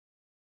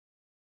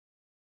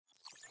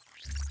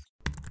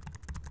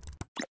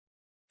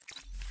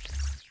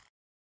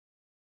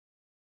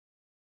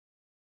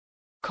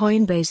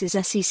Coinbase's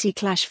SEC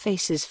clash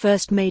faces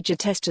first major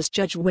test as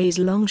Judge weighs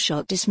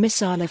Longshot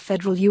dismissal. A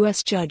federal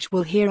U.S. judge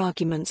will hear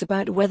arguments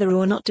about whether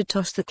or not to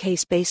toss the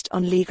case based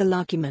on legal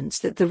arguments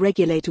that the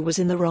regulator was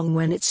in the wrong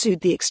when it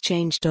sued the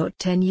exchange.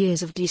 10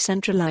 years of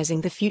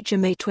decentralizing the future.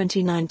 May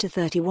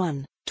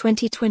 29-31,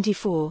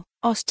 2024,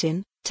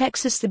 Austin,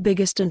 Texas. The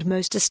biggest and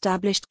most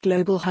established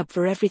global hub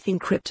for everything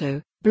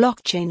crypto,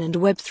 blockchain and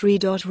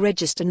Web3.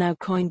 Register now.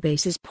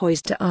 Coinbase is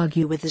poised to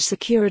argue with the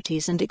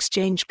Securities and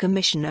Exchange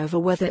Commission over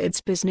whether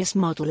its business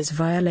model is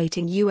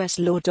violating U.S.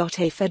 law.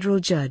 A federal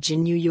judge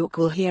in New York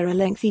will hear a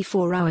lengthy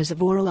 4 hours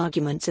of oral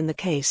arguments in the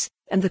case,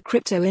 and the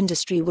crypto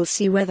industry will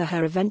see whether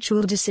her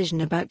eventual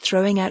decision about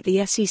throwing out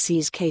the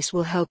SEC's case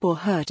will help or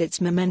hurt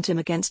its momentum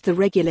against the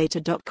regulator.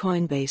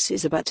 Coinbase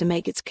is about to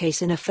make its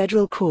case in a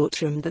federal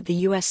courtroom that the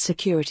U.S.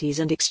 Securities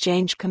and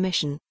Exchange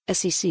Commission,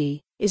 SEC,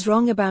 is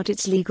wrong about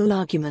its legal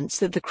arguments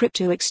that the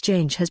crypto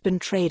exchange has been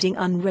trading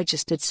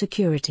unregistered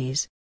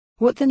securities.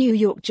 What the New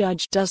York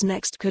judge does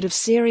next could have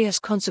serious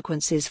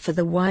consequences for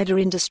the wider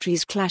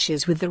industry's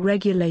clashes with the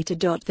regulator.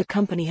 The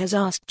company has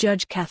asked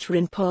Judge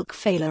Catherine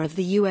Polk-Failer of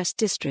the U.S.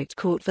 District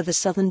Court for the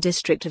Southern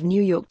District of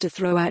New York to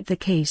throw out the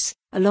case,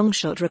 a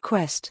long-shot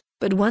request,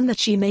 but one that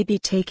she may be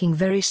taking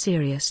very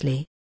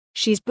seriously.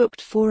 She's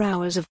booked 4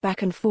 hours of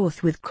back and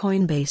forth with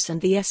Coinbase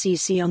and the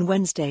SEC on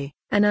Wednesday,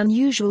 an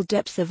unusual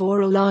depth of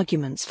oral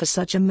arguments for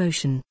such a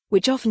motion,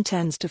 which often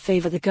tends to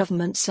favor the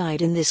government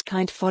side in this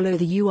kind. Follow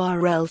the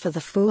URL for the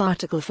full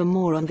article. For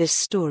more on this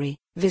story,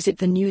 visit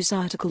the news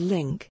article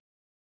link.